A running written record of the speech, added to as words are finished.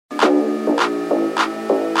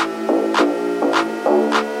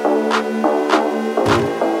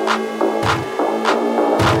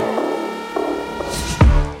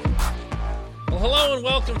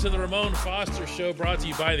to the Ramon Foster Show, brought to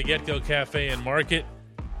you by the Get Go Cafe and Market.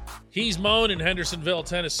 He's Moan in Hendersonville,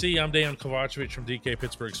 Tennessee. I'm Dejan Kovacevic from DK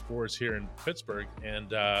Pittsburgh Sports here in Pittsburgh. And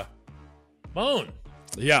Moan,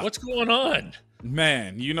 yeah, what's going on?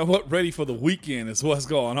 Man, you know what? Ready for the weekend is what's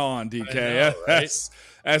going on, DK. I know, right?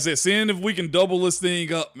 As it's seeing if we can double this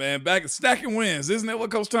thing up, man. Back at stacking wins. Isn't that what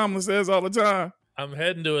Coach Tomlin says all the time? I'm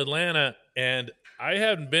heading to Atlanta, and I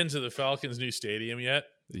haven't been to the Falcons' new stadium yet.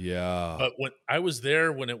 Yeah. But when I was there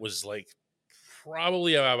when it was like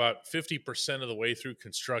probably about 50% of the way through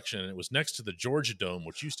construction, and it was next to the Georgia Dome,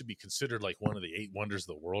 which used to be considered like one of the 8 wonders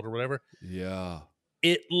of the world or whatever. Yeah.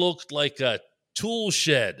 It looked like a tool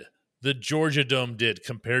shed, the Georgia Dome did,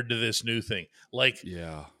 compared to this new thing. Like,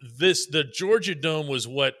 the Georgia Dome was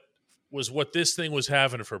what this thing was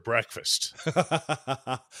having for breakfast.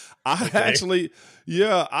 I actually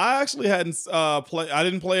hadn't I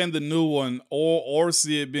didn't play in the new one or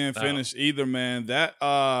see it being finished either, man.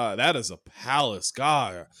 That is a palace,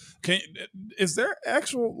 God. Is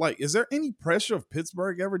there any pressure of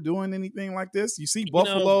Pittsburgh ever doing anything like this? You see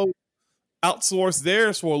Buffalo outsource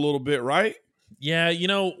theirs for a little bit, right? Yeah,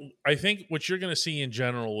 I think what you're going to see in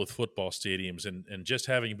general with football stadiums, and just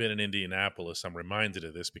having been in Indianapolis, I'm reminded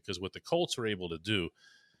of this, because what the Colts were able to do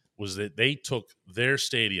was that they took their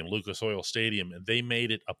stadium, Lucas Oil Stadium, and they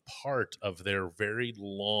made it a part of their very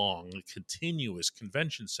long, continuous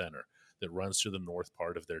convention center that runs through the north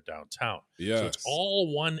part of their downtown. Yes. So it's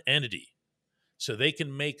all one entity. So they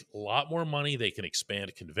can make a lot more money. They can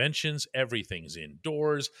expand conventions. Everything's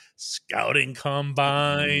indoors. Scouting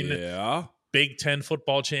combine. Yeah. Big Ten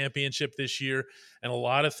football championship this year, and a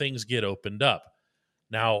lot of things get opened up.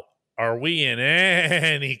 Now, are we in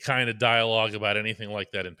any kind of dialogue about anything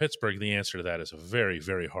like that in Pittsburgh? The answer to that is a very,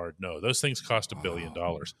 very hard no. Those things cost $1 billion.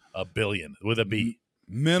 $1 billion with a B.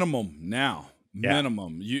 Minimum now. Yeah.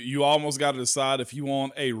 Minimum. You almost got to decide if you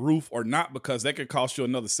want a roof or not, because that could cost you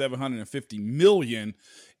another $750 million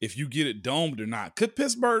if you get it domed or not. Could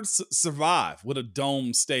Pittsburgh survive with a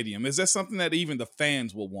domed stadium? Is that something that even the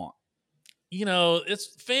fans will want? It's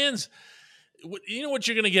fans. You know what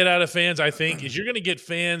you're going to get out of fans, I think, is you're going to get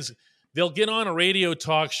fans. They'll get on a radio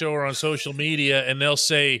talk show or on social media, and they'll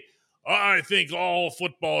say, I think all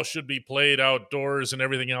football should be played outdoors and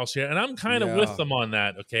everything else here. And I'm kind of with them on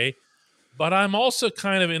that, okay? But I'm also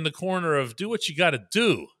kind of in the corner of do what you got to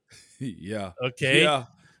do. Yeah. Okay? Yeah.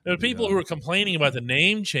 There are people who are complaining about the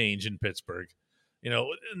name change in Pittsburgh.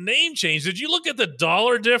 Name change. Did you look at the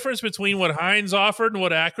dollar difference between what Heinz offered and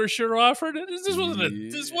what Acrisure offered?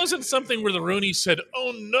 This wasn't something where the Rooney said,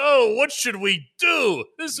 "Oh no, what should we do?"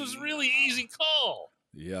 This was really easy call.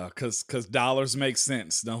 Yeah, because dollars make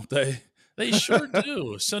sense, don't they? They sure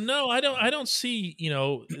do. So no, I don't see.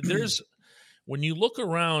 There's when you look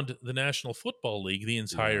around the National Football League, the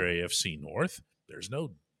entire AFC North, there's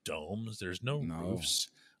no domes, there's no roofs.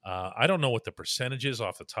 I don't know what the percentage is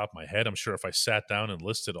off the top of my head. I'm sure if I sat down and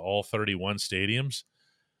listed all 31 stadiums,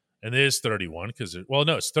 and it is 31 because,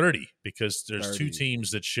 it's 30 because there's 30. 2 teams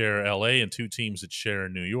that share LA and 2 teams that share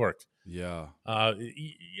New York. Yeah.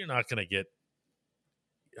 You're not going to get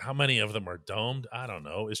how many of them are domed? I don't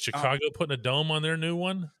know. Is Chicago putting a dome on their new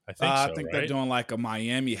one? I think so, I think right? they're doing like a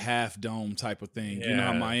Miami half dome type of thing. Yeah. You know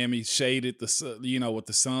how Miami shaded with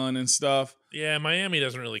the sun and stuff. Yeah, Miami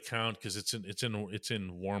doesn't really count because it's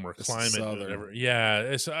in warmer climate. Southern. Whatever.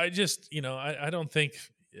 Yeah, so I just I don't think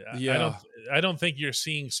I don't think you're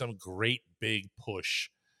seeing some great big push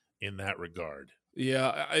in that regard.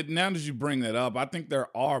 Yeah, now that you bring that up, I think there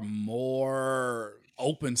are more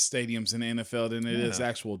open stadiums in the NFL than it is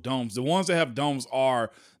actual domes. The ones that have domes are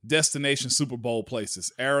destination Super Bowl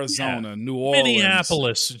places: Arizona, New Orleans,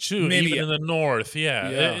 Minneapolis too, even in the north.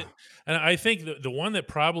 Yeah. And I think the one that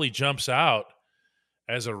probably jumps out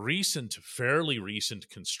as a fairly recent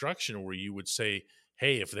construction where you would say,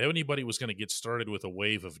 hey, if anybody was going to get started with a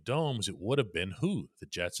wave of domes, it would have been who? The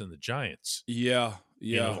Jets and the Giants. Yeah.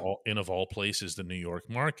 In of all places, the New York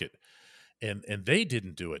market. And they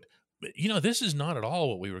didn't do it. But, this is not at all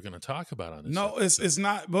what we were going to talk about on this. No, it's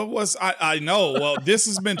not. But I know. Well, this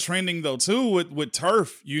has been trending though too with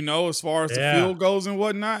turf. As far as the field goes and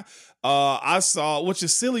whatnot. I saw, which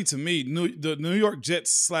is silly to me, the New York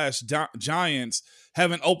Jets / Giants have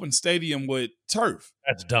an open stadium with turf.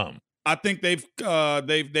 That's dumb. I think they've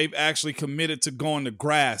actually committed to going to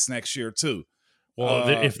grass next year too. Well,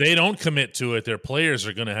 if they don't commit to it, their players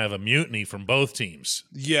are going to have a mutiny from both teams.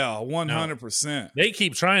 Yeah, 100%. They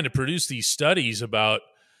keep trying to produce these studies about,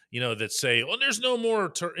 that say, well, there's no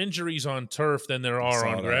more injuries on turf than there are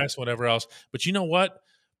on grass, whatever else. But you know what?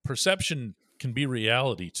 Perception can be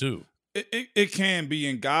reality too. It can be,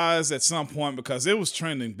 in guys at some point, because it was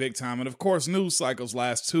trending big time. And of course, news cycles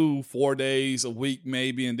last 2-4 days, a week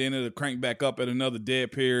maybe, and then it'll crank back up at another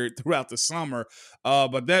dead period throughout the summer.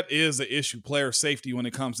 But that is an issue, player safety, when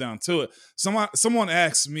it comes down to it. Someone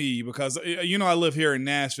asked me, because I live here in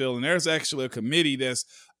Nashville, and there's actually a committee that's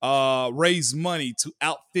raised money to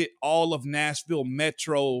outfit all of Nashville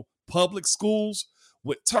metro public schools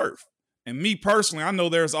with turf. And me personally, I know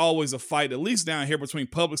there's always a fight, at least down here, between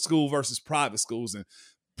public school versus private schools. And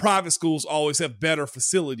private schools always have better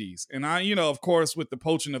facilities. And I, of course, with the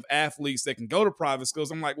poaching of athletes that can go to private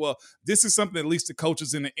schools, I'm like, well, this is something at least the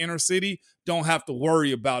coaches in the inner city don't have to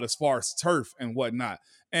worry about as far as turf and whatnot.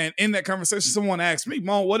 And in that conversation, someone asked me,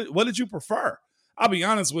 Mo, what did you prefer? I'll be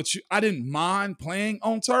honest with you, I didn't mind playing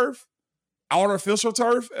on turf, artificial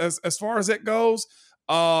turf, as far as that goes.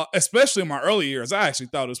 Especially in my early years, I actually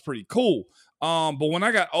thought it was pretty cool. But when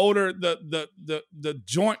I got older, the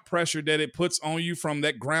joint pressure that it puts on you from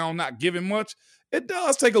that ground not giving much, it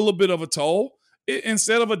does take a little bit of a toll.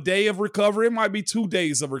 Instead of a day of recovery, it might be 2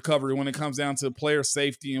 days of recovery when it comes down to player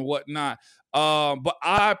safety and whatnot. But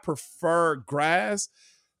I prefer grass.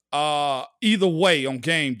 Either way on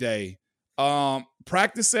game day.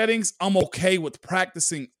 Practice settings, I'm okay with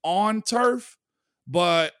practicing on turf.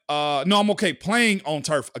 But no, I'm okay playing on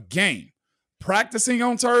turf a game. Practicing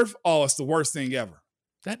on turf, it's the worst thing ever.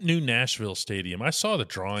 That new Nashville stadium, I saw the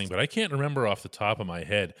drawing, but I can't remember off the top of my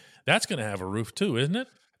head. That's going to have a roof too, isn't it?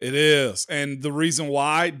 It is. And the reason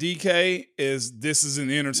why, DK, is this is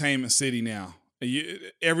an entertainment city now.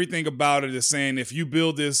 Everything about it is saying if you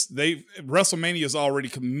build this, WrestleMania is already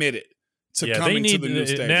committed to coming to the new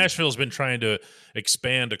stadium. Nashville's been trying to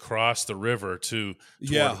expand across the river toward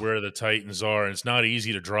where the Titans are, and it's not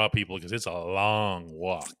easy to draw people because it's a long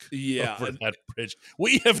walk over that bridge.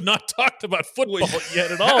 We have not talked about football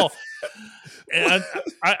yet at all. And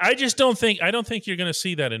I just don't think you're going to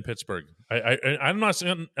see that in Pittsburgh.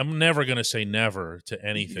 I'm never going to say never to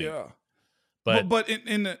anything. Yeah. But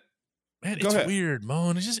in the man, it's weird,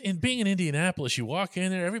 Moan. It's just being in Indianapolis, you walk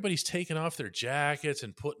in there, everybody's taking off their jackets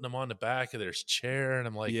and putting them on the back of their chair, and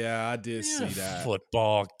I'm like, yeah, I did see that.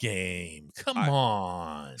 Football game. Come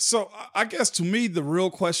on. So I guess to me, the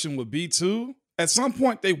real question would be too, at some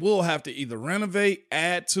point they will have to either renovate,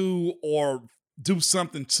 add to, or do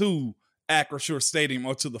something to Acrisure Stadium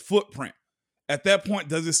or to the footprint. At that point,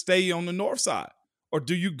 does it stay on the north side? Or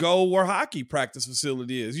do you go where hockey practice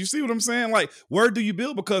facility is? You see what I'm saying? Like, where do you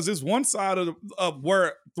build? Because this one side of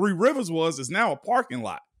where Three Rivers was is now a parking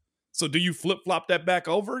lot. So do you flip-flop that back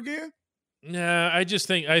over again? Nah, I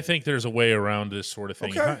think there's a way around this sort of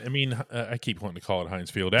thing. Okay. I mean, I keep wanting to call it Heinz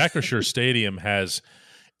Field. Acrisure Stadium has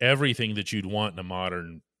everything that you'd want in a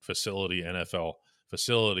modern facility, NFL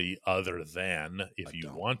facility, other than if you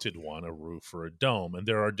wanted one, a roof or a dome. And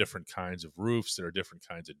there are different kinds of roofs. There are different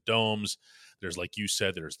kinds of domes. There's, like you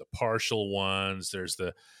said, there's the partial ones.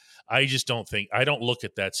 I don't look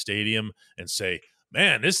at that stadium and say,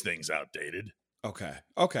 man, this thing's outdated. Okay.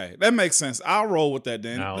 That makes sense. I'll roll with that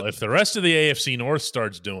then. Now, if the rest of the AFC North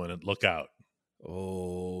starts doing it, look out.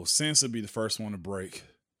 Oh, Saints would be the first one to break.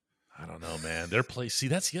 I don't know, man. See,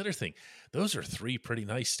 that's the other thing. Those are 3 pretty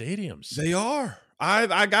nice stadiums. They are.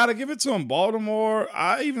 I got to give it to them. Baltimore,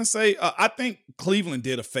 I even say, I think Cleveland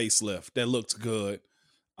did a facelift that looked good.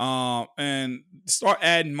 And start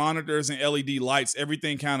adding monitors and LED lights.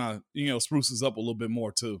 Everything kind of, spruces up a little bit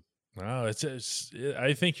more too. Wow, I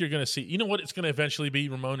think you're going to see, you know what it's going to eventually be,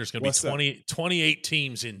 Ramon? There's going to be 28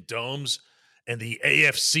 teams in domes, and the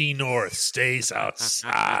AFC North stays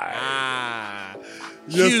outside.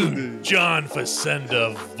 Huge John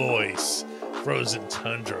Facenda voice, frozen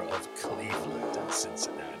tundra of Cleveland and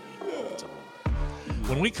Cincinnati.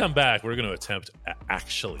 When we come back, we're going to attempt to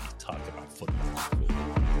actually talk about football.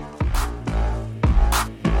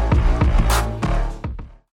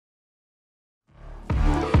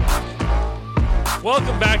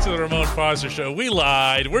 Welcome back to the Ramon Foster Show. We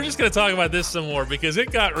lied. We're just going to talk about this some more because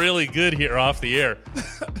it got really good here off the air.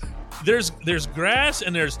 There's grass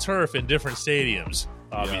and there's turf in different stadiums,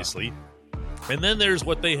 obviously. Yeah. And then there's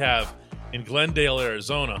what they have in Glendale,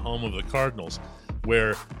 Arizona, home of the Cardinals,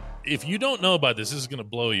 where if you don't know about this is going to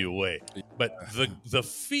blow you away. But the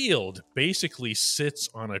field basically sits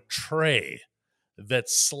on a tray that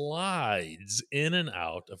slides in and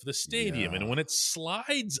out of the stadium. Yeah. And when it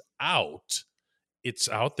slides out, it's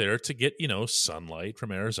out there to get, sunlight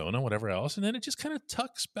from Arizona, whatever else. And then it just kind of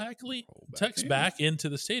tucks back into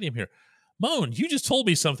the stadium here. Moan, you just told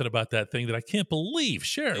me something about that thing that I can't believe.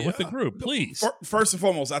 Share it with the group, please. First and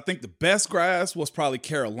foremost, I think the best grass was probably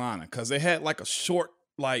Carolina because they had like a short,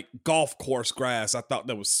 like golf course grass. I thought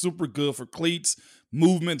that was super good for cleats.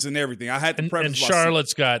 movements and everything. I had to preface. And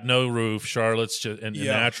Charlotte's got no roof. Charlotte's just and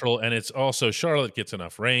Yeah. natural, and it's also Charlotte gets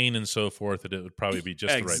enough rain and so forth that it would probably be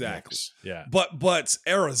just the right mix. Yeah. But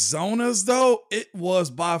Arizona's, though, it was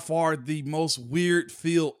by far the most weird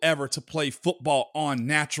field ever to play football on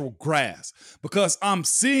natural grass, because I'm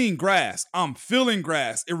seeing grass, I'm feeling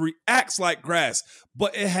grass, it reacts like grass,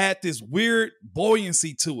 but it had this weird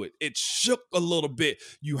buoyancy to it. It shook a little bit.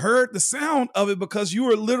 You heard the sound of it because you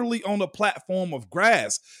were literally on a platform of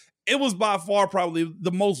grass. It was by far probably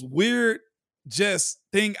the most weird just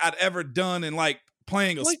thing I'd ever done in like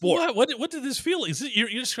playing a sport. What did this feel? You're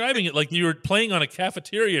describing it like you were playing on a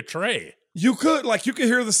cafeteria tray. You could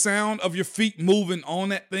hear the sound of your feet moving on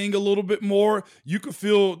that thing a little bit more. You could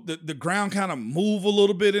feel the ground kind of move a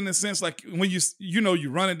little bit, in a sense, like when you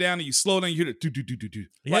run it down and you slow down, you hear the do.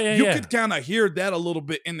 You could kind of hear that a little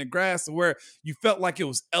bit in the grass, where you felt like it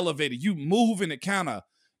was elevated. You move and it kind of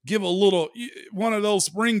give a little one of those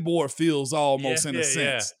springboard feels almost, in a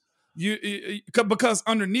sense. Because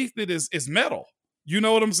underneath it is metal. You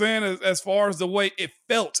know what I'm saying? As far as the way it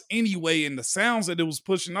felt anyway, and the sounds that it was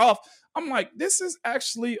pushing off, I'm like, this is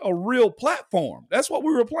actually a real platform. That's what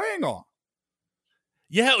we were playing on.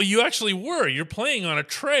 Yeah, you actually were. You're playing on a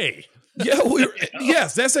tray. Yeah,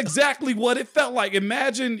 yes, that's exactly what it felt like.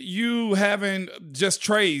 Imagine you having just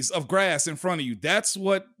trays of grass in front of you. That's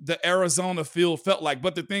what the Arizona field felt like.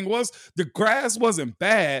 But the thing was, the grass wasn't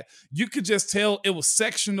bad. You could just tell it was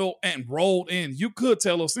sectional and rolled in. You could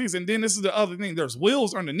tell those things. And then this is the other thing. There's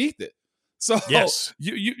wheels underneath it. So yes.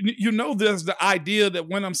 you know there's the idea that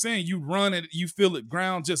when I'm saying you run it, you feel the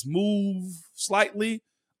ground just move slightly.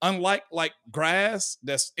 Unlike like grass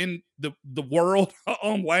that's in the world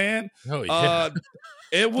on land,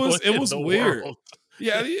 it was weird. World?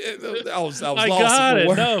 Yeah, I was lost. Got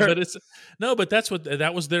it. But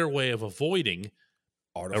that was their way of avoiding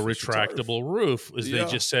artificial a retractable roof. Is they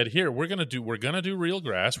just said, here we're gonna do real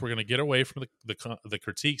grass. We're gonna get away from the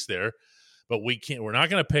critiques there, but we're not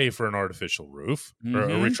gonna pay for an artificial roof or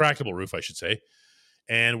a retractable roof, I should say,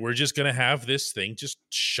 and we're just gonna have this thing just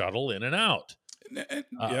shuttle in and out.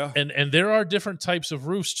 And there are different types of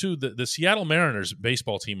roofs too. The Seattle Mariners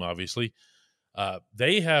baseball team, obviously,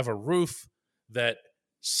 they have a roof that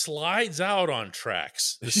slides out on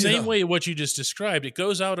tracks the same way what you just described. It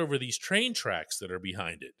goes out over these train tracks that are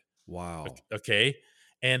behind it. Wow. Okay,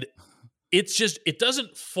 and it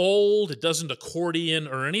doesn't fold, it doesn't accordion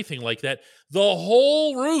or anything like that. The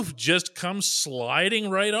whole roof just comes sliding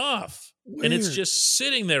right off, and it's just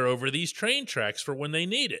sitting there over these train tracks for when they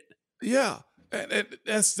need it. Yeah. And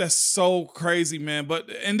that's so crazy, man.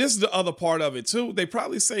 And this is the other part of it too. They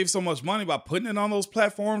probably save so much money by putting it on those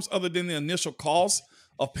platforms, other than the initial cost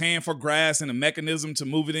of paying for grass and a mechanism to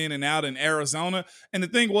move it in and out in Arizona. And the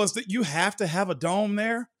thing was that you have to have a dome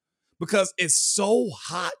there because it's so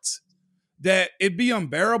hot that it'd be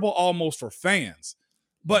unbearable almost for fans.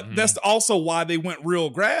 But that's also why they went real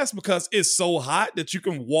grass, because it's so hot that you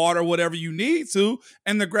can water whatever you need to,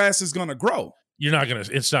 and the grass is going to grow.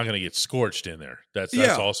 It's not gonna get scorched in there. That's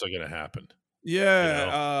also gonna happen.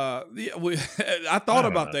 Yeah. I thought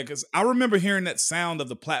about that because I remember hearing that sound of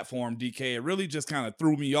the platform, DK. It really just kind of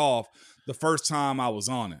threw me off the first time I was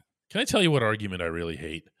on it. Can I tell you what argument I really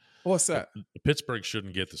hate? What's that? Pittsburgh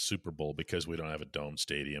shouldn't get the Super Bowl because we don't have a dome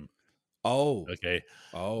stadium. Oh. Okay.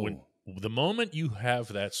 Oh. The moment you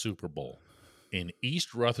have that Super Bowl in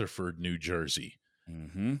East Rutherford, New Jersey,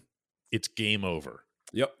 it's game over.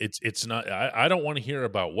 Yep. It's not. I don't want to hear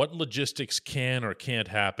about what logistics can or can't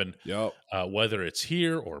happen. Yep. Whether it's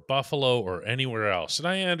here or Buffalo or anywhere else. And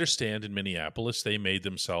I understand in Minneapolis they made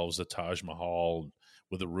themselves a Taj Mahal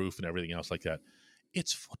with a roof and everything else like that.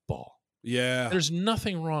 It's football. Yeah. There's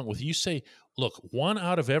nothing wrong with you say, look, 1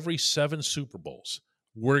 out of every 7 Super Bowls,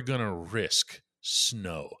 we're gonna risk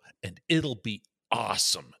snow, and it'll be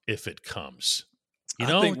awesome if it comes.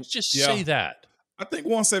 Say that. I think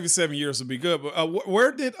once every 7 years would be good. But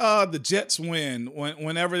where did the Jets win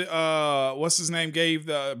whenever what's his name gave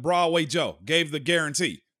the Broadway Joe gave the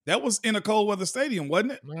guarantee? That was in a cold weather stadium,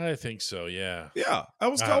 wasn't it? I think so. Yeah. Yeah,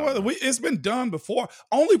 that was cold weather. It's been done before.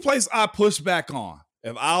 Only place I push back on,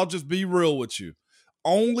 if I'll just be real with you,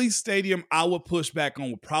 only stadium I would push back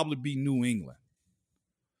on would probably be New England.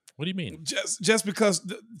 What do you mean? Just because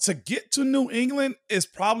to get to New England is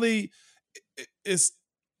probably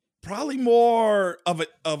more of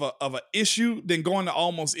a issue than going to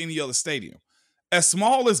almost any other stadium. As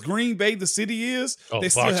small as Green Bay, the city is, they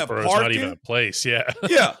still have parking. Not even a place, yeah.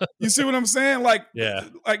 Yeah, you see what I'm saying? Like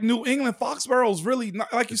New England, Foxborough is really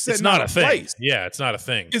not, like you said, it's not a thing. Place. Yeah, it's not a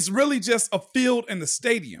thing. It's really just a field and the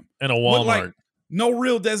stadium and a Walmart. no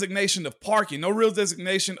real designation of parking, no real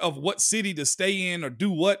designation of what city to stay in or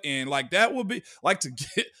do what in. Like that would be like to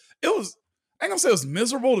get. It was. I ain't gonna say it was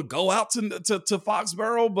miserable to go out to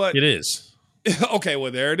Foxborough, but it is. Okay,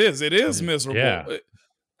 well there it is. It is miserable. Yeah.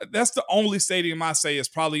 That's the only stadium I say is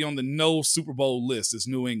probably on the no Super Bowl list is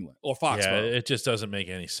New England or Foxborough. Yeah, it just doesn't make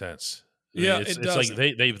any sense. Yeah, it's doesn't.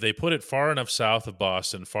 like they put it far enough south of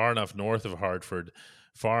Boston, far enough north of Hartford,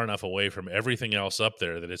 far enough away from everything else up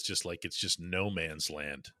there that it's just no man's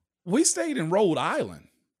land. We stayed in Rhode Island.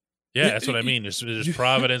 Yeah, that's what I mean. There's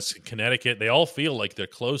Providence, Connecticut. They all feel like they're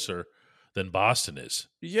closer than Boston is.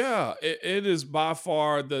 Yeah, it is by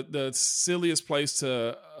far the silliest place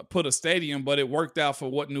to put a stadium, but it worked out for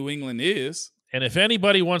what New England is. And if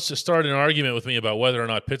anybody wants to start an argument with me about whether or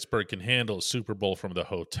not Pittsburgh can handle a Super Bowl from the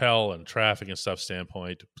hotel and traffic and stuff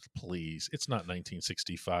standpoint, please. It's not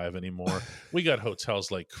 1965 anymore. We got hotels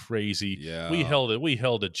like crazy. Yeah. We held a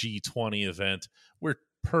G20 event. We're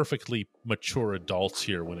perfectly mature adults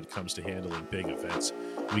here when it comes to handling big events.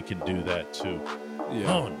 We can do that too.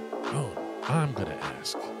 Yeah. I'm going to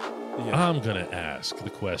ask. Yeah. I'm going to ask the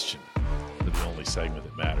question for the only segment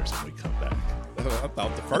that matters when we come back. I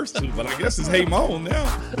thought the first two, but I guess it's Hey Mo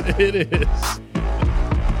now. It is.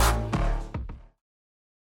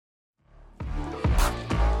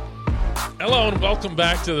 Hello and welcome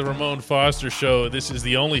back to the Ramon Foster Show. This is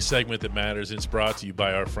the only segment that matters. It's brought to you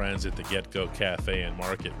by our friends at the Get Go Cafe and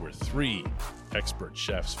Market, where 3 expert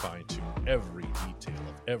chefs fine-tune every detail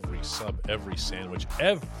of every sub, every sandwich,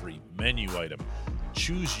 every menu item.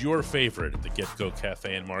 Choose your favorite at the Get Go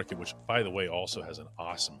Cafe and Market, which, by the way, also has an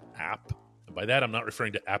awesome app. And by that, I'm not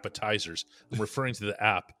referring to appetizers. I'm referring to the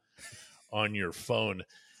app on your phone.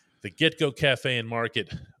 The Get Go Cafe and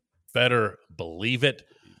Market, better believe it.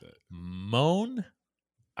 Moan,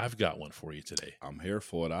 I've got one for you today. I'm here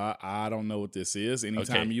for it. I don't know what this is.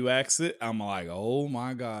 Anytime you ask it, I'm like, oh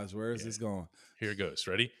my gosh, where is this going? Here it goes.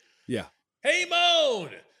 Ready? Yeah. Hey,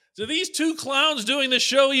 Moan, do these 2 clowns doing the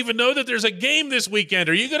show even know that there's a game this weekend?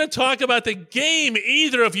 Are you going to talk about the game,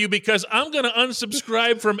 either of you? Because I'm going to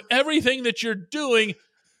unsubscribe from everything that you're doing.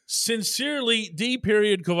 Sincerely, D.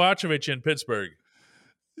 Kovacevic in Pittsburgh.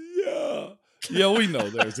 Yeah. Yeah, we know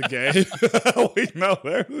there's a game. We know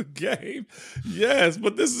there's a game. Yes,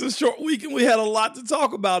 but this is a short weekend. We had a lot to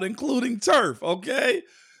talk about, including turf, okay?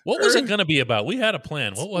 What was it going to be about? We had a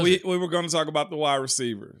plan. What was it? We were going to talk about the wide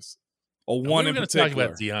receivers. Or one in particular. We were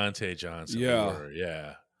going to talk about Deontay Johnson.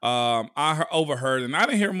 Yeah. I overheard, and I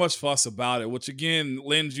didn't hear much fuss about it, which again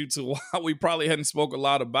lends you to why we probably hadn't spoke a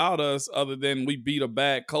lot about us other than we beat a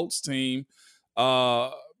bad Colts team.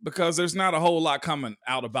 Because there's not a whole lot coming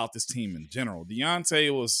out about this team in general.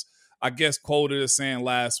 Deontay was, I guess, quoted as saying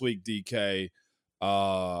last week, DK,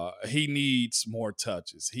 he needs more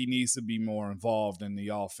touches. He needs to be more involved in the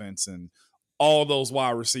offense and all those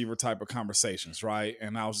wide receiver type of conversations, right?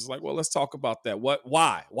 And I was just like, well, let's talk about that.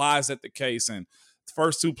 Why? Why is that the case? And the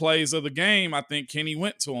first 2 plays of the game, I think Kenny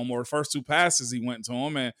went to him, or the first 2 passes he went to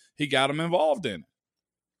him, and he got him involved in it.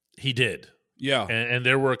 He did. Yeah. And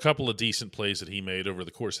there were a couple of decent plays that he made over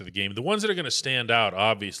the course of the game. The ones that are going to stand out,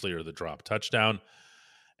 obviously, are the drop touchdown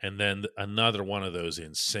and then another one of those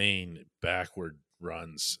insane backward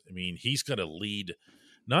runs. I mean, he's going to lead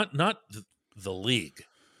not the league.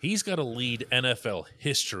 He's got to lead NFL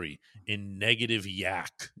history in negative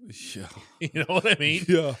yak. Yeah. You know what I mean?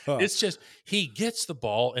 Yeah. It's just he gets the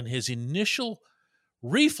ball and his initial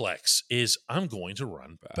reflex is, I'm going to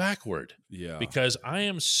run backward. Yeah. Because I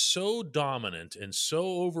am so dominant and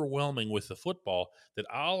so overwhelming with the football that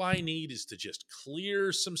all I need is to just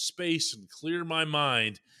clear some space and clear my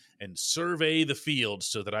mind and survey the field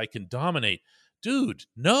so that I can dominate. Dude,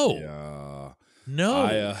 no. Yeah.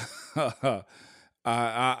 No.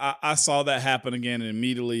 I saw that happen again, and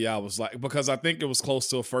immediately I was like, because I think it was close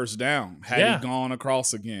to a first down. Had he gone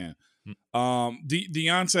across again.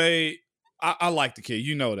 Deontay, I like the kid.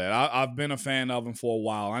 You know that. I've been a fan of him for a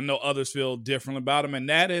while. I know others feel different about him, and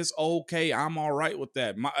that is okay. I'm all right with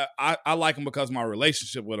that. I like him because of my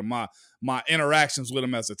relationship with him, my interactions with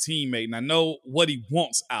him as a teammate, and I know what he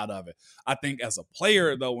wants out of it. I think as a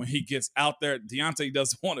player, though, when he gets out there, Deontay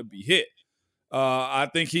doesn't want to be hit. I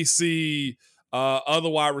think he see other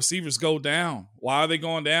wide receivers go down. Why are they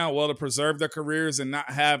going down? Well, to preserve their careers and not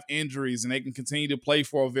have injuries, and they can continue to play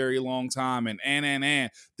for a very long time. And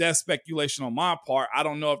that's speculation on my part. I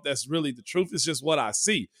don't know if that's really the truth. It's just what I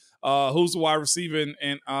see. Who's the wide receiver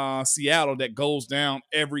in Seattle that goes down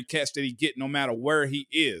every catch that he get, no matter where he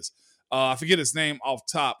is? I forget his name off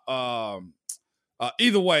top.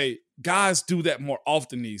 Either way, guys do that more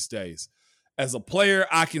often these days. As a player,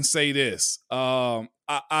 I can say this.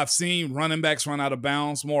 I've seen running backs run out of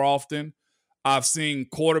bounds more often. I've seen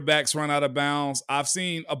quarterbacks run out of bounds. I've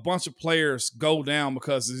seen a bunch of players go down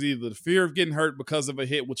because there's either the fear of getting hurt because of a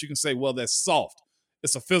hit, which you can say, well, that's soft.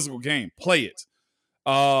 It's a physical game. Play it.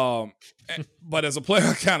 But as a player,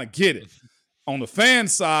 I kind of get it. On the fan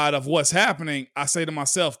side of what's happening, I say to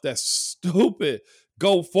myself, that's stupid.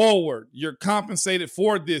 Go forward. You're compensated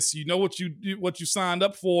for this. You know what you signed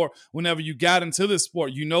up for whenever you got into this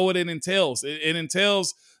sport. You know what it entails. It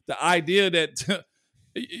entails the idea that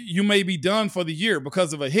you may be done for the year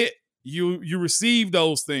because of a hit. You receive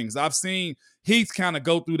those things. I've seen Heath kind of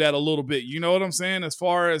go through that a little bit. You know what I'm saying? As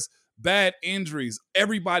far as bad injuries,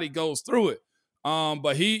 everybody goes through it.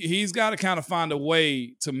 But he's got to kind of find a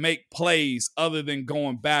way to make plays other than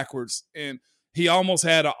going backwards. And he almost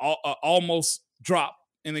had a almost drop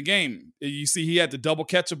in the game. You see, he had to double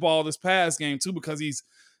catch a ball this past game too because he's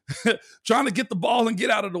trying to get the ball and get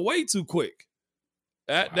out of the way too quick.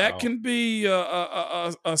 That can be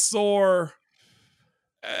a sore.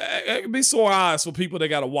 It can be sore eyes for people that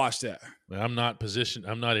got to watch that. I'm not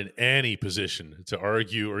in any position to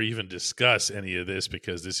argue or even discuss any of this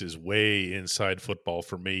because this is way inside football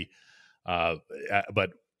for me. But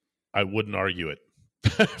I wouldn't argue it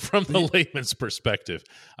from the layman's perspective.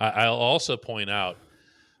 I'll also point out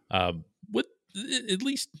with at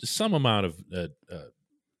least some amount of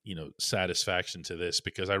satisfaction to this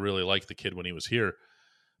because I really liked the kid when he was here.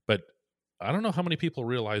 But I don't know how many people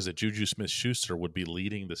realize that Juju Smith-Schuster would be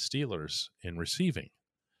leading the Steelers in receiving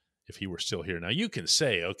if he were still here. Now, you can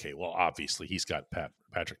say, okay, well, obviously he's got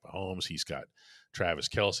Patrick Mahomes. He's got Travis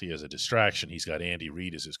Kelce as a distraction. He's got Andy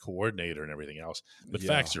Reid as his coordinator and everything else. But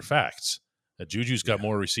facts are facts. Juju's got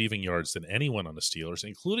more receiving yards than anyone on the Steelers,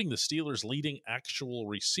 including the Steelers' leading actual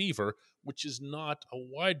receiver, which is not a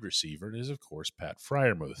wide receiver. It is, of course, Pat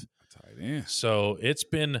Freiermuth. Tight end. So it's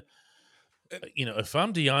been... if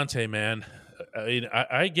I'm Deontay, man,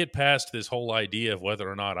 I get past this whole idea of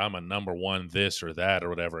whether or not I'm a number one this or that or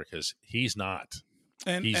whatever because he's not.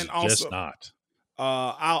 He's also, just not.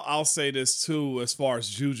 I'll say this too as far as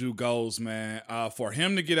Juju goes, man. For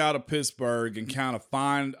him to get out of Pittsburgh and kind of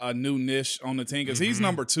find a new niche on the team because he's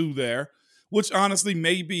number 2 there, which honestly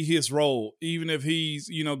may be his role, even if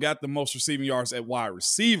he's got the most receiving yards at wide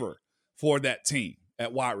receiver for that team.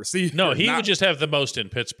 At wide receiver. No, he would just have the most in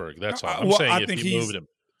Pittsburgh. That's all. I'm saying if you moved him.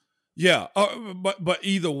 Yeah, but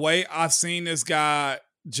either way, I've seen this guy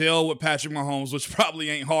gel with Patrick Mahomes, which probably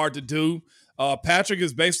ain't hard to do. Patrick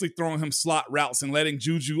is basically throwing him slot routes and letting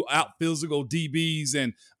Juju out physical DBs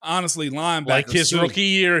and honestly linebackers. Like his rookie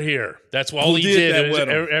year here. That's all he did.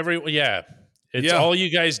 All you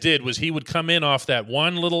guys did was he would come in off that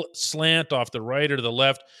one little slant off the right or the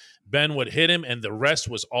left. Ben would hit him, and the rest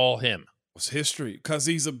was all him. Was history because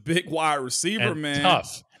he's a big wide receiver, and man.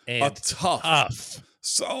 Tough.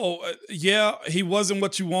 So, he wasn't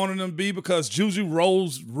what you wanted him to be because Juju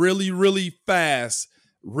rolls really, really fast,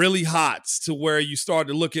 really hot to where you start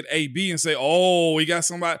to look at AB and say, oh, we got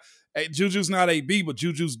somebody. Hey, Juju's not AB, but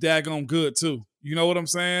Juju's daggone good too. You know what I'm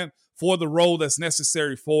saying? For the role that's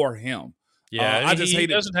necessary for him. Yeah, he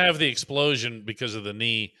doesn't have the explosion because of the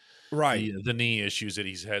knee. Right. The knee issues that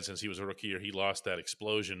he's had since he was a rookie year. He lost that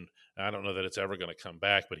explosion. I don't know that it's ever going to come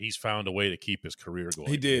back, but he's found a way to keep his career going.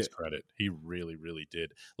 He did. To his credit. He really, really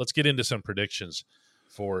did. Let's get into some predictions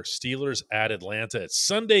for Steelers at Atlanta. It's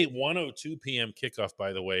Sunday, 1:02 p.m. kickoff,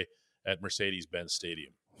 by the way, at Mercedes-Benz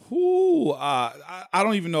Stadium. Ooh, I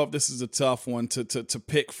don't even know if this is a tough one to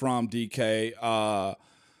pick from, DK.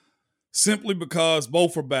 Simply because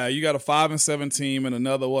both are bad. You got a 5-7 team and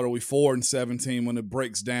another, 4-7 team when it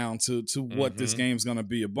breaks down to what this game's going to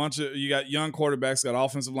be. You got young quarterbacks, got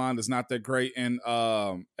offensive line that's not that great in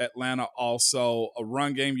Atlanta. Also, a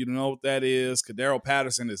run game, you know what that is. Cordero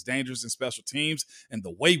Patterson is dangerous in special teams. And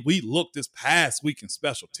the way we looked this past week in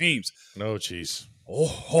special teams. No, jeez.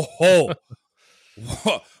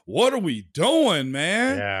 What are we doing,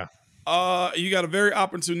 man? Yeah. You got a very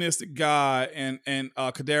opportunistic guy and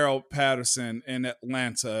Cordero Patterson in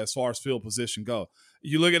Atlanta as far as field position go.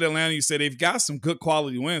 You look at Atlanta, you say they've got some good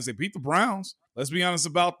quality wins. They beat the Browns. Let's be honest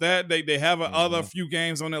about that. They have other few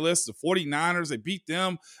games on their list. The 49ers, they beat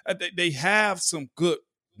them. They have some good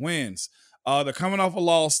wins. They're coming off a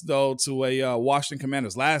loss, though, to a Washington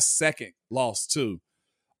Commanders. Last second loss, too.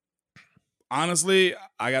 Honestly,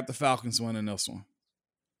 I got the Falcons winning this one.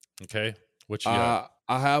 Okay. What you got?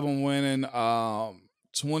 I have them winning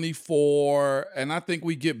 24, and I think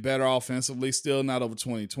we get better offensively, still not over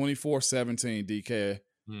 20. 24-17, DK.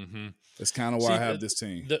 Mm-hmm. That's kind of where I have this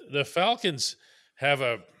team. The Falcons have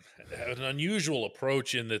an unusual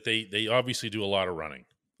approach in that they obviously do a lot of running.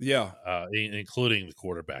 Yeah. Including the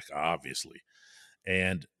quarterback, obviously.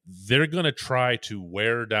 And they're going to try to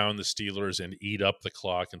wear down the Steelers and eat up the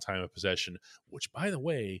clock and time of possession, which, by the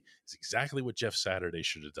way, is exactly what Jeff Saturday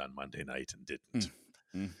should have done Monday night and didn't.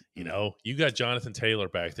 You know, you got Jonathan Taylor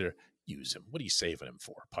back there. Use him. What are you saving him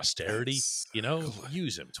for? Posterity? You know,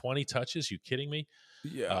 use him. 20 touches. You kidding me?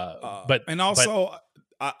 Yeah.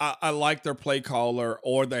 I like their play caller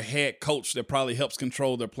or their head coach that probably helps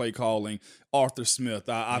control their play calling, Arthur Smith.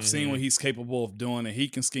 I've seen what he's capable of doing, and he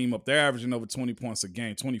can scheme up. They're averaging over 20 points a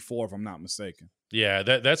game, 24 if I'm not mistaken. Yeah,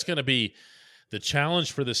 that's going to be the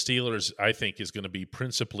challenge for the Steelers, I think, is going to be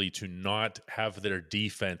principally to not have their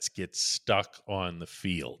defense get stuck on the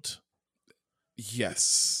field.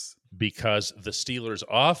 Yes. Because the Steelers'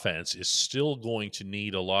 offense is still going to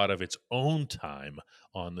need a lot of its own time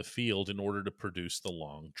on the field in order to produce the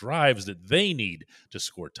long drives that they need to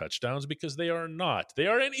score touchdowns, because they are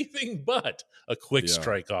anything but a quick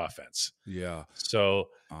strike offense. Yeah. So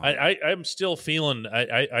I'm still feeling,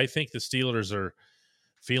 I think the Steelers are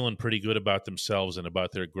feeling pretty good about themselves and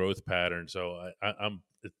about their growth pattern. So I'm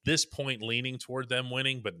at this point leaning toward them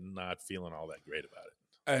winning, but not feeling all that great about it.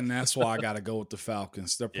 And that's why I got to go with the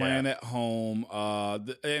Falcons. They're playing at home.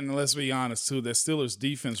 And let's be honest, too, the Steelers'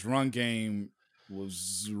 defense run game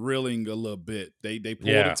was reeling a little bit. They pulled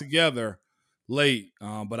it together late,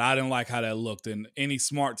 but I didn't like how that looked. And any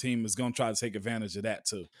smart team is going to try to take advantage of that,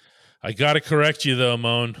 too. I got to correct you, though,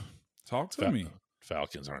 Moan. Talk to me.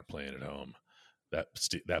 Falcons aren't playing at home.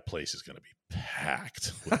 That place is going to be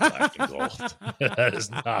packed with black and gold. That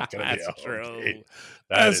is not going to be a home game.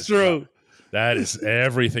 That's true. That is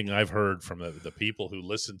everything I've heard from the people who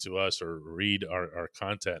listen to us or read our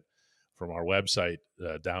content from our website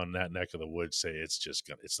down that neck of the woods say it's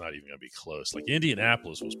not even going to be close. Like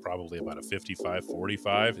Indianapolis was probably about a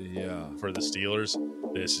 55-45 for the Steelers.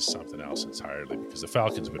 This is something else entirely, because the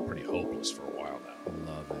Falcons have been pretty hopeless for a while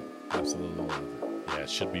now. Love it. Absolutely love it. Yeah, it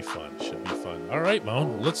should be fun. All right,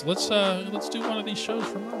 Moan. Let's do one of these shows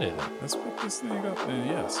for Monday then. Let's pick this thing up then.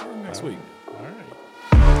 Yes, next week.